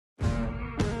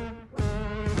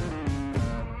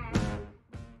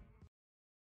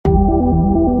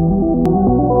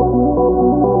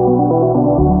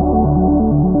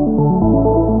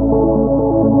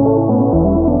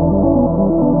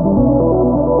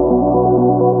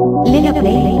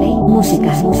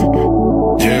Música.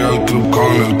 Llega al club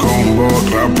con el combo,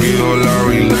 rápido,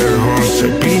 largo y lejos. Se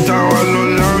pintaba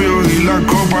los labios y la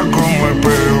copa como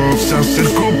espejo. Se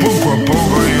acercó poco a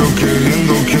poco, yo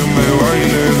queriendo que me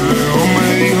baile. Luego me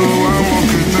dijo, vamos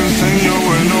que te enseño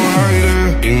buenos aires.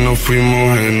 Y nos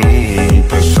fuimos en uno,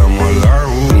 empezamos a la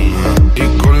 1. Y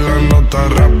con la nota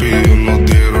rápido nos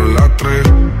dieron las 3.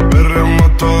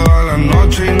 Perreamos toda la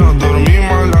noche y nos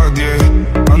dormimos a las 10.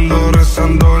 Ando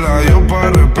rezándola yo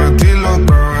para repetirlo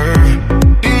otra vez.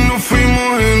 Y nos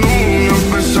fuimos en uno,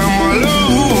 empezamos a la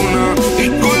 1. Y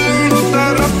con la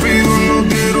nota rápido nos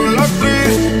dieron las 3.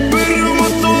 Perreamos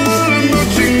toda la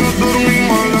noche y nos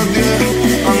dormimos a las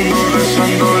 10. Ando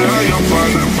rezándola yo para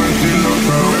repetirlo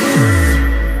otra vez.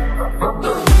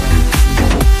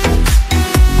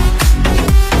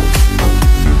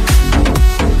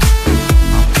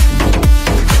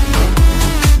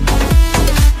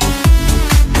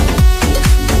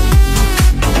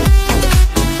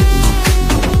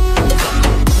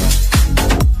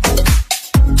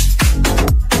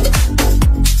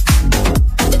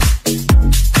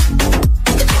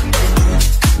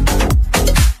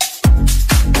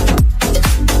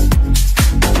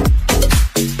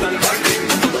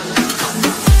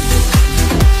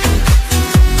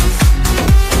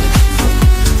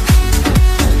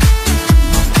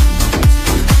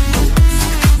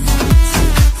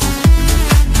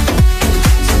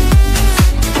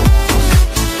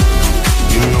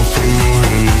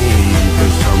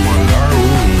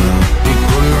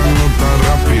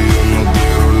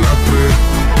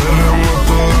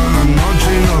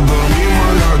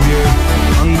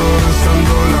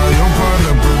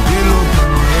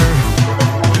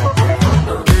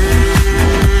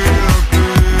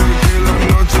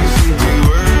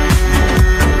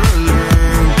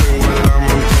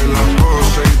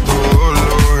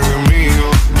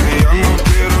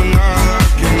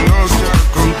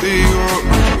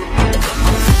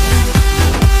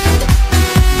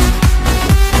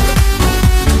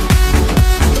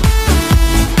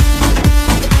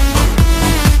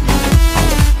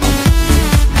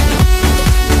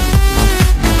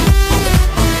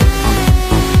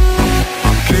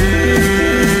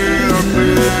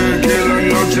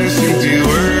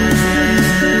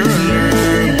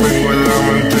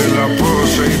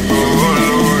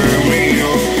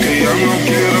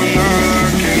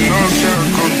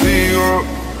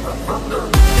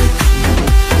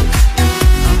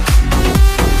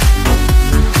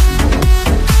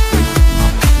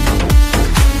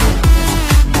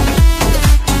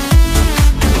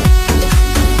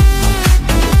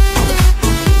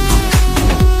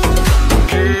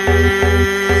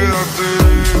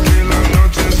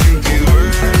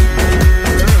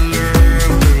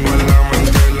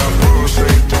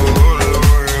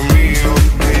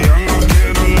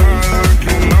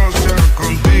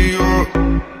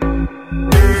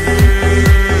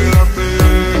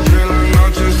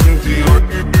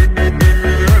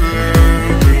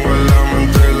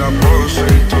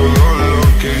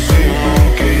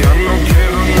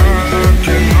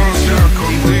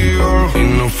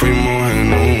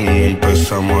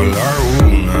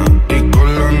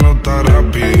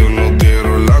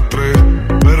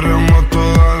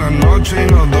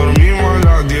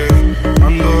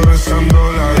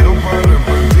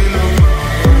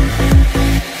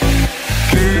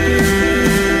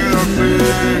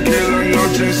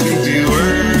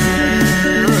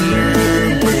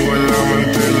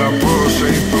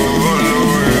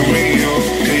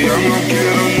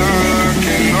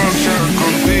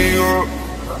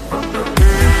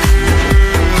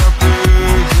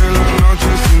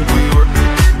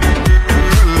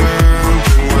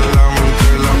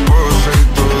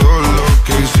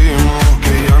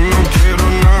 Quiero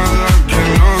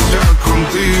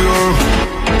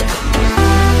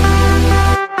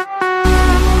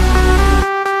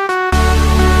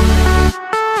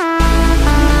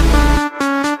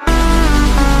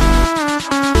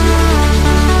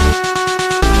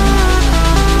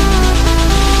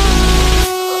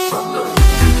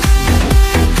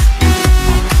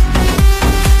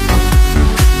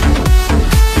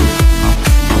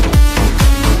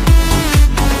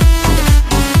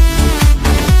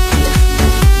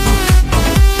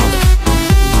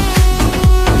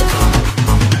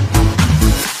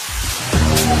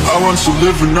want to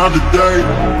live another day,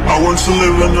 I want to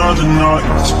live another night.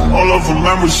 All of our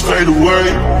memories fade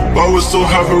away, but we still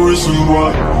have a reason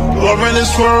why. Love in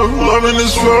this world,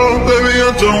 baby,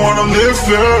 I don't wanna live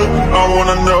it. I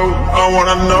wanna know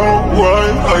why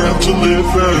I have to live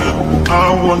it.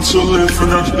 I want to live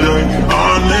another day,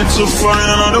 I need to find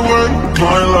another way.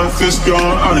 My life is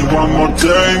gone, I need one more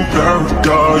day in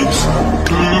paradise.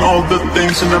 All the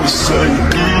things I never say,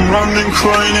 running,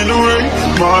 crying in the rain.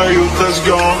 My youth has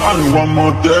gone, I need one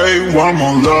more day, one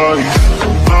more life.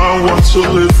 I want to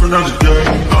live another day,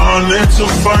 I need to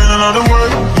find another way.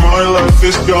 My life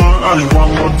is gone, I need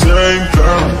one more day in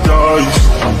paradise.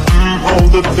 All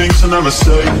the things I never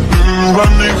say,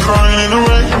 running, crying in the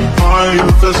rain. My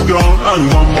youth has gone, I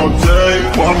need one more day,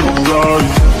 one more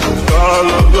life. La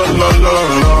la la la la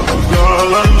la, la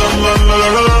la la la la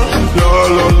la, la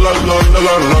la la la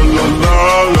la la la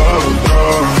la la,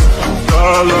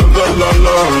 la la la la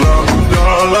la la,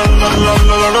 la la la la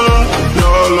la la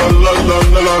la, la la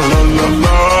la la la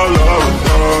la la.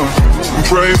 I'm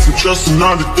praying for just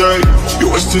another day,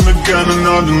 you're wasting again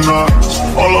another night.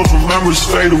 All of our memories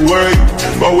fade away,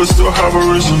 but we still have a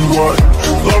reason why.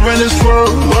 Love in this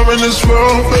world,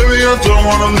 baby, I don't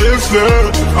wanna live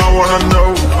it. I wanna know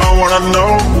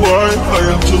why I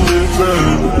have to live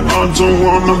it. I don't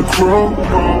wanna grow,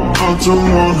 I don't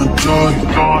wanna die.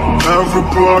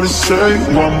 Everybody say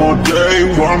one more day,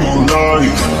 one more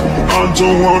life. I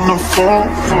don't wanna fall,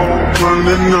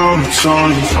 running out of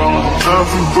time.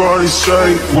 Everybody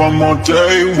say one more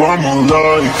day, one more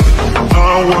life.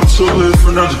 I want to live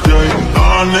another day,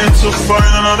 I need to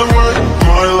find another way.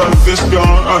 My life is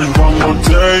gone, I need one more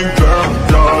day in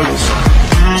paradise.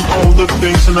 All the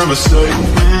things I never say,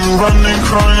 running,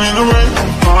 crying in the rain.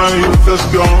 My youth is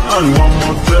gone, I need one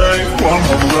more day, one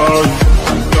more life.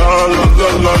 La la la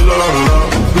la la la,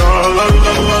 la la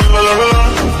la la la la,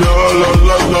 la la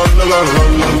la la la la la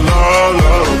la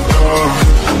la,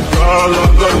 la la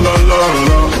la la la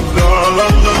la, la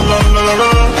la la la la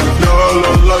la, la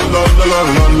la la la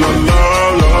la la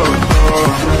la.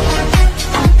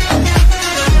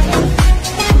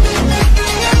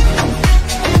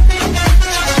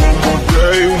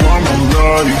 One more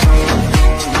life.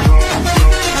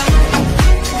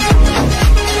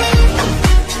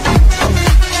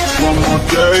 One more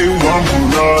day, one more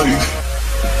life.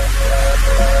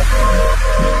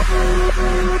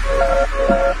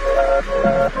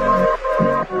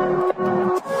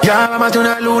 Ya más de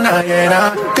una luna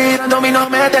llena, tirando mi no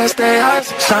me testeas.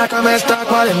 Sácame esta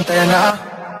cuarentena.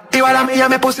 Igual a mí ya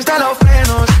me pusiste los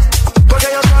frenos, porque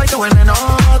yo soy tu veneno,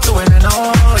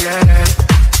 yeah.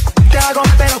 Te hago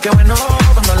pero qué bueno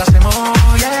cuando lo hacemos,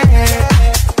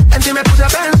 yeah. En ti me puse a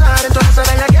pensar, entonces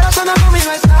ahora ya quiero sonar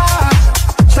conmigo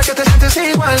estás. Sé que te sientes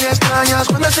igual y extrañas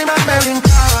cuando encima me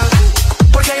brincabas,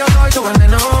 porque yo soy tu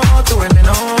veneno,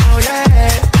 yeah.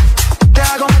 Te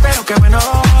hago pero qué bueno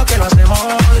que lo hacemos,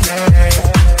 yeah.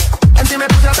 En ti me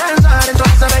puse a pensar,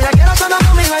 entonces ahora ya quiero sonar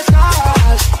conmigo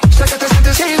estás. Sé que te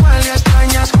sientes igual y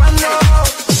extrañas cuando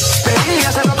querías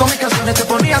hacerlo con mis canciones, te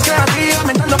ponías creativa,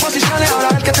 inventando posiciones, ahora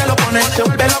el que te lo pone se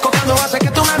vuelve loco cuando hace que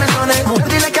tú me menciones. Mujer,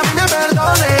 dile que a mí me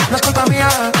perdone, no es culpa mía,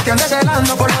 te andes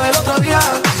celando por lo del otro día.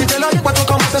 Si te lo digo a tú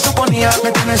como se suponía,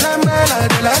 me tienes en vela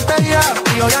desde la despedida,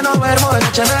 y yo ya no duermo, de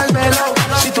noche me desvelo.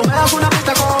 Si tú me das una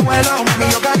pista como vuelo,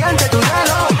 mami, yo caliente tu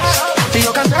celo, si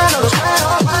yo cancelo los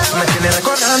celos. Me tienes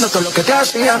recordando todo lo que te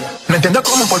hacía, no entiendo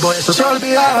cómo un polvo de eso se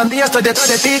olvida. Bandía, estoy detrás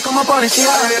de ti como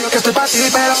policía, lo que estoy para ti,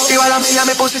 pero igual a mí ya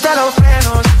me pusiste los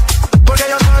frenos, porque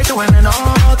yo soy tu veneno,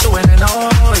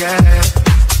 yeah.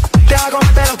 Te hago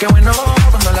pero qué bueno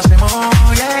cuando lo hacemos,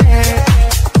 yeah.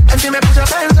 En ti me puse a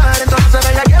pensar, entonces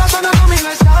ahora ya quiero sonar conmigo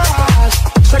estás.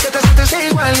 Sé que te sientes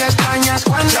igual y extrañas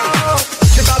cuando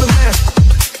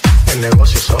el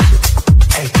negocio es socio.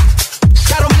 Hey,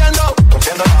 está rompiendo,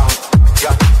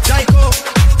 ya. Jaico,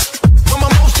 Mama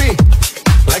Musi,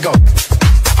 let go.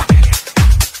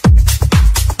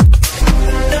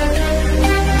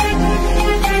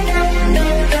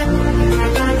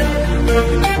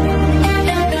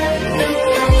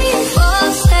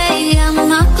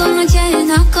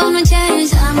 Gonna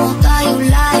change, I'm not how you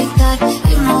like that.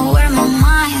 You know where my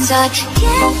mind's at.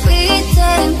 Can't be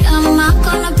tamed, I'm not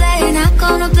gonna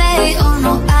play. Oh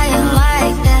no, I ain't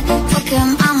like that. Fuck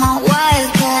him, I'm a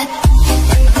wildcat.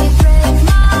 Baby, break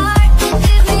my heart,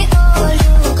 give me all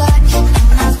you got.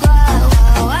 I'm not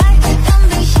why, don't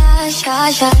be shy.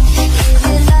 Is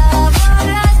it love or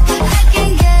lust? I can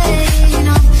get it, you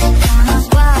know. I'm not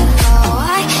why,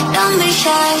 don't be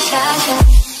shy.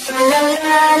 La la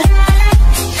la.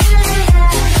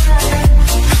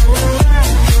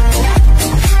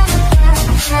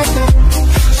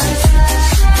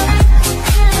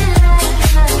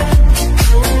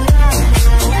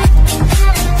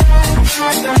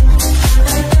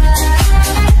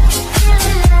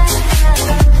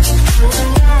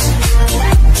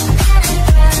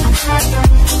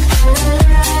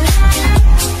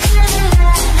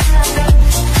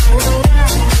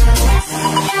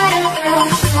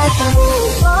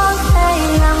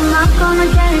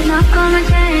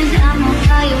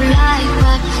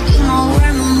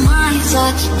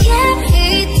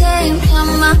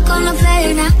 gonna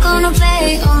play, not gonna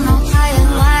play. Oh no, I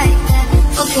don't like that.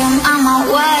 Okay, I'm a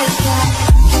wild cat.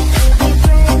 Baby,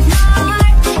 break my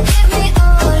heart, give me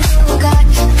all you got.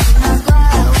 I'm a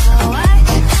wild, wild, wild.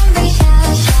 Don't be shy,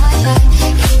 shy, shy.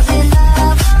 Is it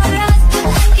love or lust?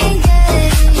 I can't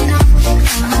get enough.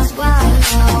 I'm a wild,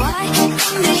 wild, wild.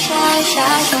 Don't be shy,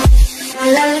 shy, shy.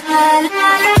 La la la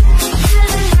la.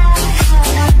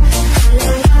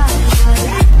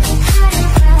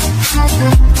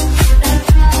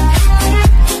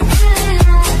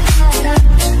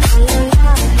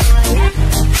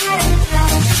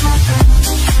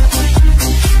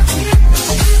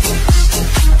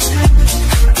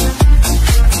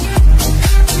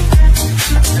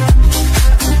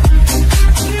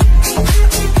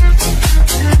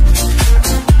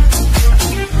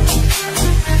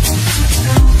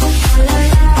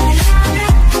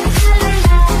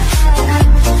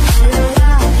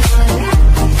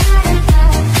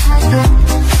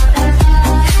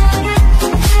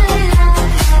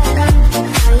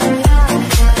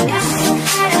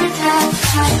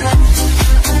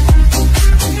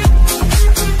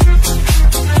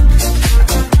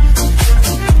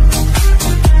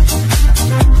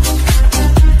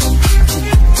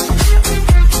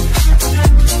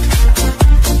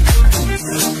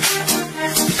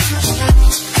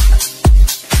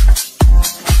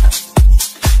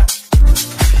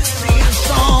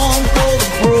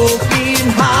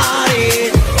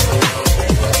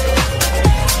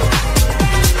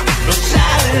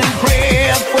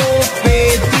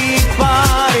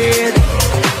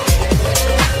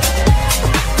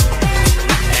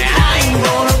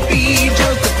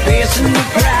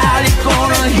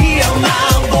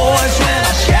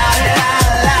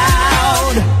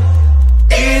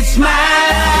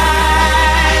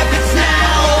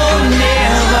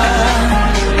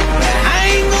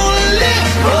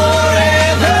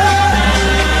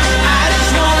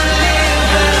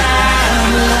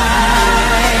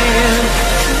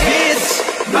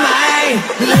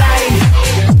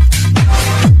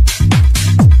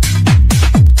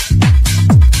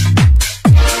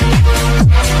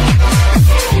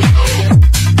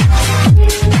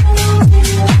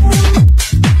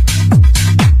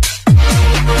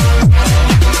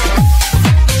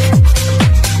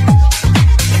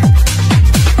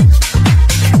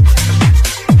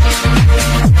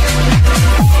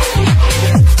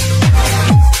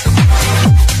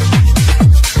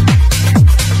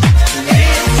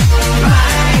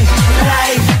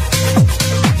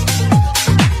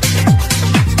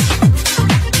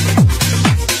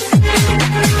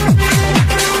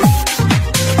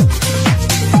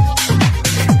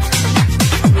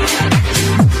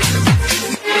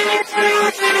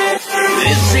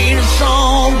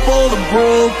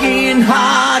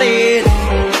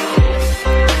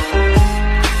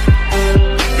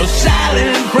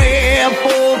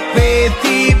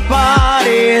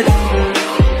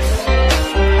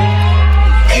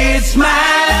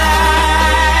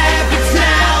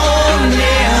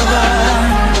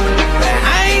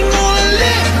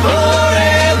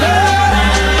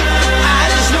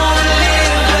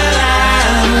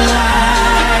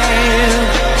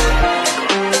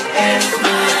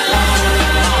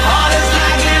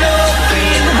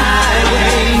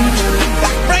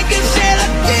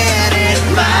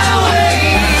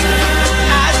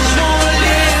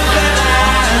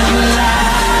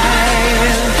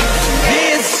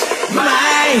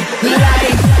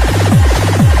 Life.